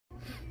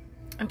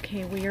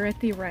Okay, we are at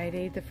the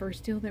RiteAid. The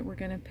first deal that we're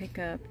going to pick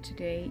up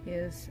today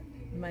is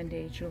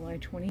Monday, July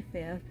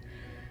 25th.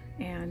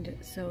 And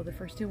so the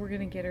first deal we're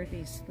going to get are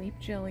these sleep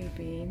jelly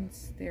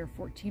beans. They're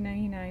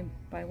 $14.99,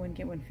 buy one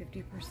get one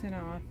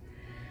 50% off.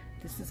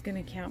 This is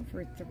going to count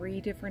for 3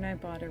 different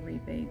Ibotta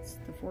rebates.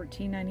 The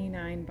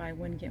 $14.99, buy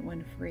one get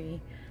one free,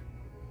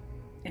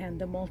 and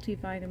the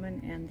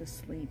multivitamin and the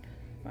sleep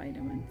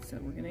vitamin. So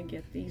we're going to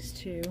get these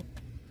two.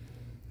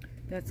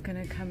 That's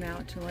going to come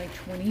out to like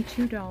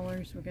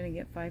 $22. We're going to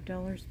get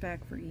 $5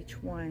 back for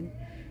each one,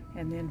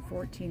 and then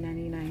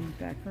 $14.99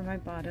 back from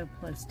Ibotta,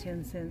 plus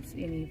 10 cents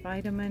any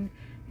vitamin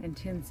and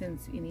 10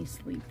 cents any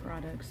sleep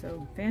product.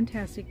 So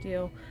fantastic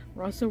deal.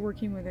 We're also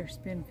working with our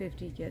Spend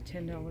 50, get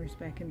 $10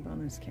 back in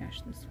bonus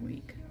cash this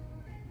week.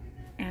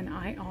 And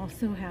I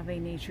also have a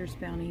Nature's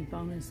Bounty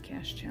bonus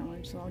cash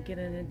challenge, so I'll get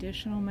an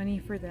additional money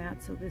for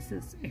that. So this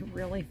is a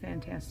really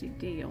fantastic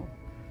deal.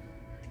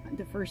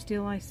 The first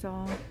deal I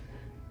saw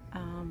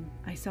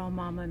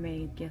Mama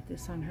Maid get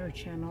this on her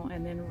channel,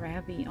 and then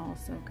Ravi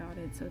also got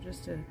it. So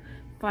just a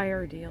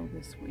fire deal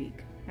this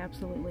week.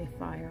 Absolutely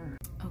fire.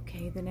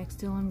 Okay, the next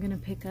deal I'm going to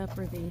pick up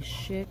are these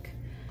chic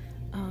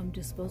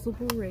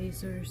disposable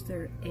razors.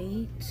 They're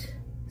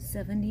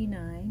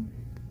 $8.79.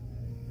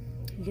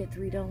 You get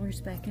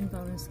 $3 back in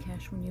bonus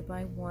cash when you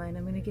buy one.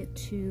 I'm going to get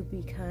 2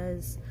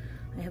 because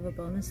I have a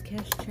bonus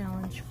cash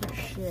challenge for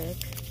chic,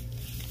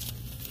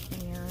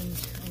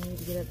 and I need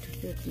to get up to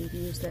 50 to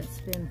use that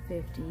Spend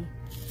 50.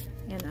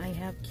 And I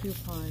have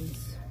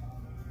coupons.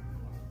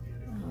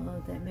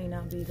 That may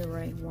not be the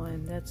right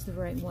one. That's the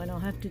right one. I'll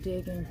have to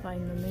dig and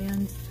find the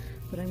men's,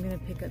 but I'm going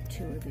to pick up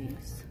 2 of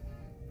these.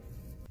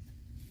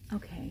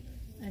 Okay,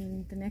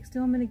 and the next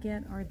deal I'm going to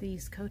get are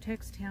these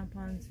Kotex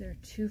tampons. They're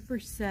 2 for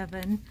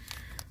 $7.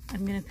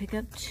 I'm going to pick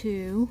up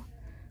 2.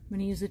 I'm going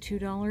to use a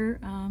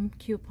 $2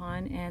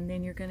 coupon, and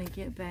then you're going to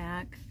get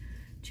back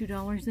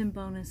 $2 in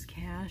bonus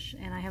cash,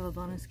 and I have a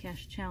bonus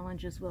cash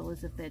challenge as well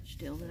as a fetch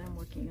deal that I'm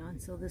working on,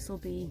 so this will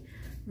be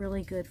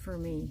really good for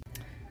me.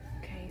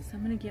 Okay, so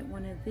I'm going to get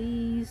one of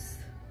these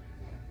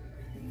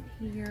right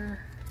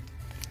here,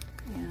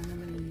 and I'm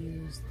going to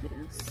use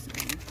this, so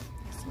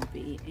this will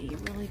be a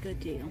really good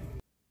deal.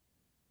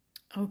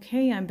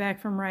 Okay, I'm back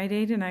from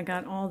RiteAid, and I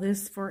got all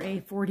this for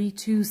a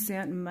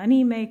 42-cent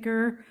money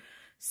maker.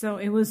 So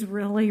it was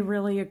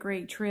really a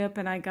great trip,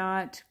 and I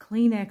got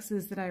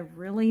Kleenexes that I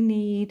really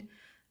need.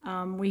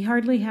 We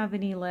hardly have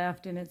any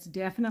left, and it's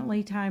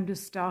definitely time to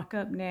stock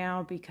up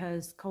now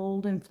because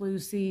cold and flu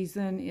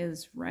season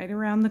is right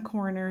around the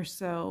corner,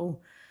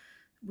 so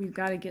we've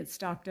got to get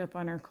stocked up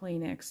on our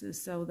Kleenexes.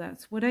 So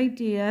that's what I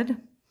did.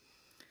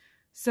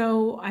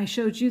 So I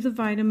showed you the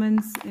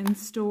vitamins in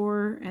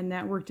store, and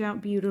that worked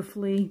out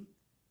beautifully.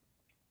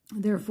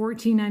 They're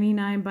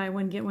 $14.99, buy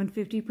one get one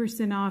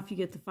 50% off. You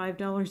get the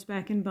 $5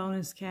 back in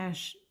bonus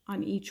cash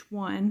on each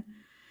one.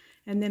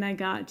 And then I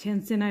got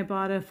 10 cent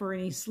Ibotta for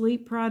any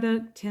sleep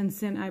product, 10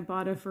 cent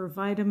Ibotta for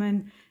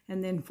vitamin,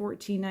 and then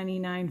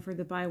 $14.99 for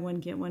the buy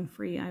one get one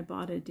free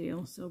Ibotta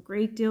deal. So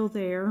great deal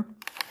there.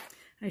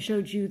 I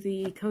showed you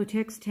the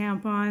Kotex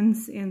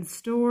tampons in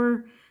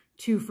store,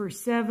 2 for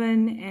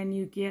 $7, and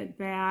you get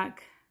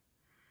back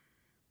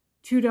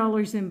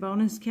 $2 in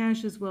bonus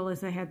cash, as well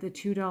as I had the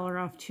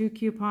 $2 off 2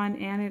 coupon,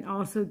 and it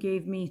also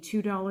gave me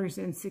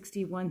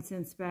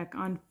 $2.61 back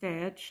on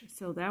fetch.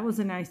 So that was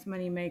a nice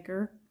money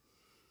maker.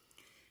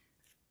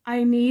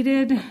 I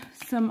needed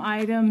some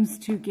items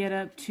to get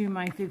up to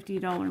my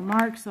 $50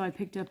 mark, so I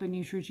picked up a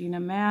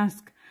Neutrogena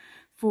mask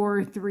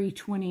for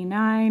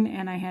 $3.29,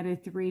 and I had a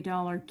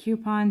 $3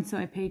 coupon, so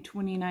I paid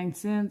 29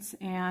 cents,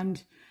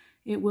 and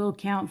it will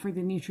count for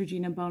the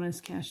Neutrogena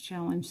bonus cash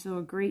challenge. So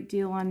a great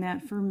deal on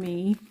that for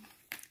me.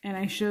 And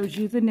I showed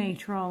you the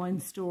Natrol in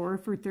store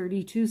for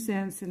 32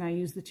 cents, and I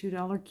used the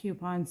 $2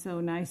 coupon, so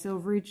nice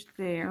overage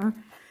there.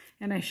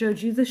 And I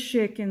showed you the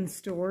chic in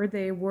store.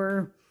 They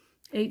were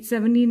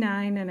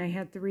 $8.79, and I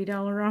had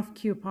 $3 off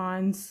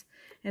coupons,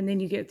 and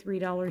then you get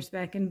 $3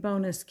 back in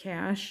bonus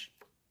cash.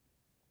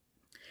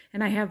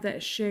 And I have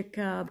that chic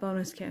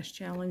bonus cash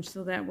challenge,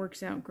 so that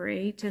works out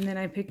great. And then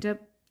I picked up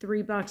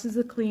 3 boxes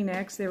of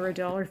Kleenex. They were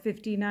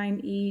 $1.59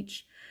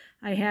 each.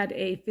 I had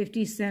a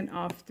 50-cent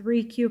off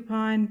 3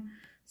 coupon,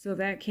 so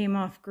that came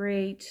off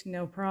great,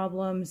 no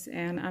problems.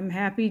 And I'm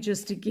happy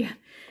just to get,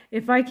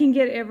 if I can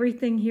get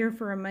everything here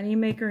for a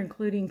moneymaker,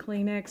 including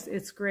Kleenex,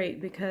 it's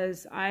great,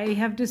 because I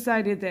have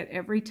decided that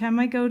every time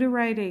I go to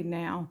RiteAid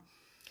now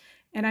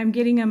and I'm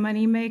getting a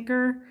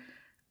moneymaker,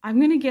 I'm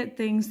going to get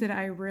things that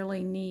I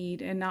really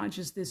need and not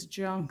just this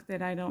junk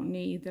that I don't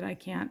need, that I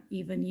can't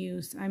even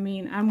use. I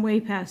mean, I'm way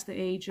past the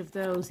age of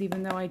those,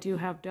 even though I do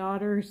have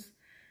daughters.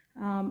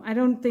 I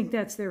don't think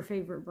that's their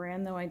favorite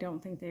brand, though. I don't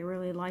think they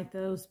really like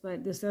those.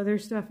 But this other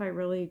stuff, I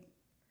really,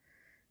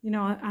 you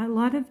know, a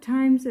lot of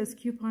times as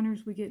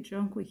couponers, we get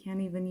junk we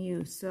can't even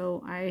use.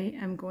 So I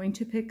am going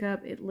to pick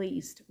up at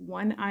least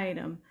one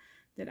item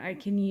that I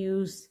can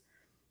use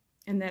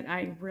and that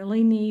I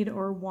really need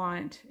or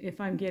want if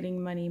I'm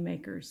getting money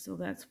makers. So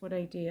that's what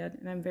I did,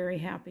 and I'm very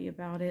happy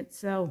about it.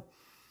 So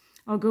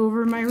I'll go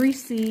over my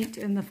receipt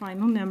and the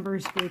final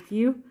numbers with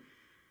you.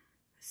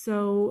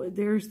 So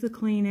there's the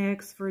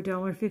Kleenex for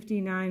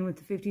 $1.59 with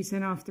the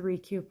 50-cent off 3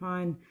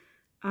 coupon.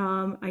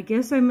 I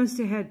guess I must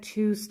have had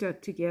 2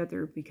 stuck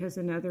together because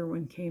another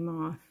one came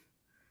off.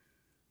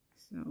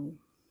 So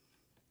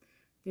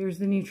there's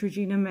the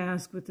Neutrogena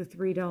mask with the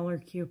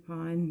 $3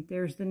 coupon.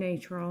 There's the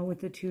Natrol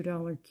with the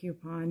 $2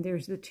 coupon.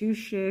 There's the 2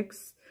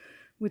 Shicks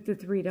with the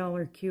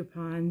 $3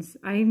 coupons.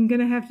 I'm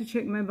going to have to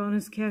check my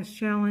bonus cash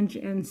challenge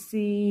and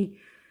see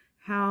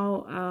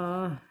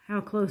how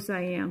close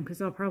I am,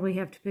 because I'll probably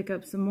have to pick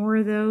up some more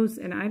of those,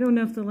 and I don't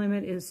know if the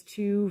limit is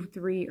 2,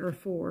 3, or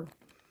 4.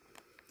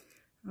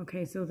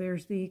 Okay, so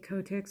there's the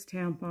Kotex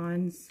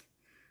tampons.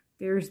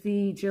 There's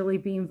the Jelly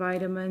Bean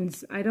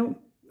vitamins. I know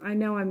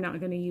I'm not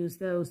going to use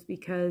those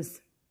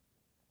because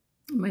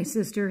my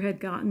sister had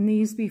gotten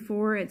these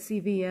before at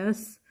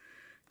CVS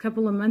a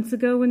couple of months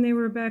ago when they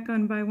were back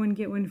on buy one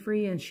get one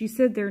free, and she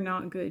said they're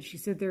not good. She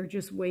said they're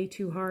just way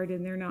too hard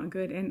and they're not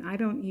good, and I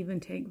don't even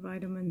take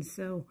vitamins,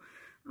 so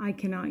I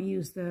cannot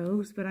use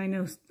those, but I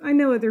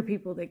know other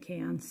people that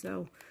can,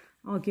 so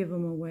I'll give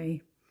them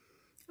away.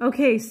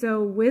 Okay,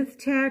 so with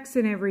tax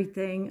and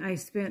everything, I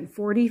spent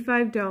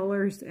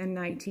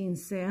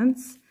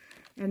 $45.19,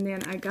 and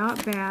then I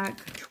got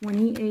back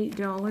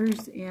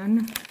 $28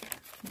 in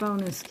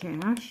bonus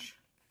cash.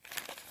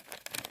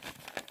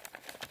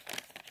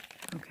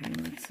 Okay,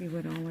 let's see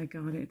what all I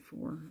got it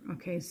for.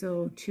 Okay,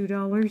 so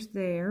 $2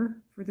 there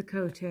for the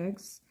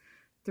Kotex,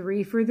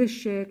 $3 for the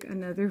Schick,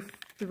 another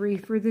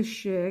 $3 for the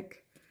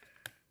Schick,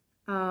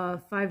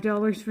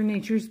 $5 for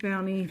Nature's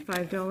Bounty,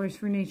 $5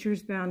 for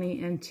Nature's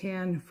Bounty, and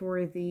 $10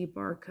 for the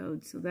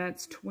barcode. So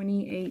that's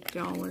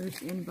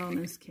 $28 in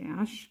bonus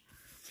cash.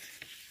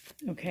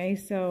 Okay,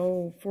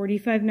 so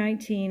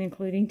 $45.19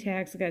 including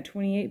tax. I got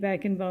 $28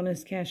 back in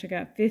bonus cash. I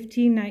got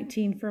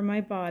 $15.19 for my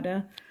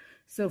Bada.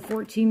 So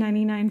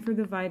 $14.99 for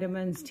the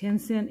vitamins, 10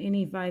 cent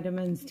any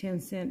vitamins,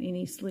 10 cent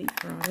any sleep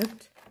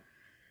product.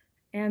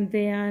 And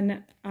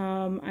then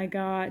I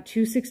got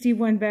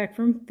 $2.61 back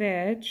from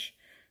Fetch.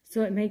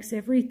 So it makes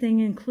everything,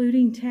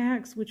 including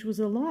tax, which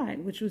was a lot,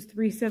 which was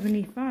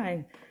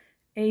 $3.75,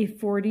 a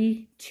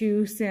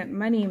 42-cent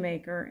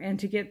moneymaker. And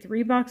to get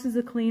 3 boxes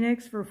of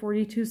Kleenex for a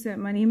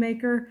 42-cent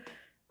moneymaker,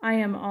 I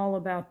am all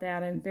about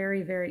that. I'm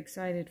very, very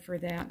excited for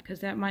that because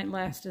that might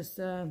last us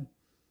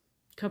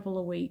couple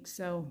of weeks.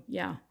 So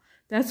yeah,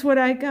 that's what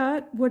I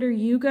got. What are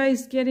you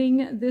guys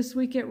getting this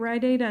week at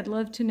RiteAid? I'd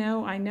love to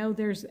know. I know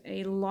there's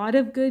a lot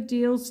of good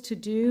deals to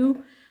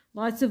do,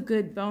 lots of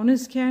good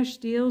bonus cash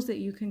deals that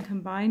you can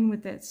combine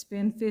with that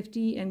spend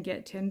 $50 and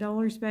get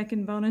 $10 back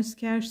in bonus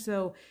cash.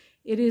 So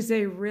it is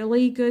a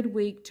really good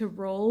week to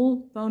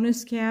roll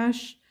bonus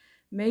cash,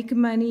 make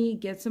money,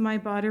 get some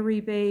Ibotta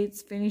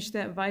rebates, finish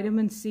that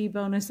vitamin C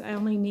bonus. I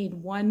only need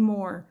one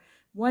more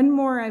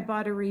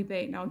Ibotta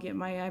rebate and I'll get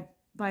my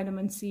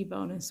vitamin C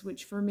bonus,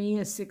 which for me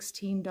is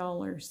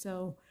 $16.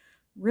 So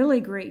really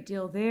great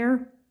deal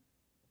there.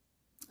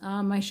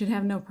 I should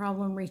have no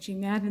problem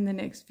reaching that in the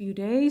next few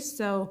days.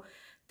 So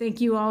thank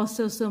you all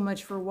so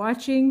much for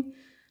watching.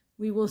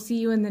 We will see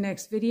you in the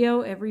next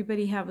video.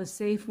 Everybody have a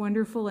safe,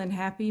 wonderful, and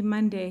happy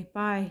Monday.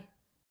 Bye.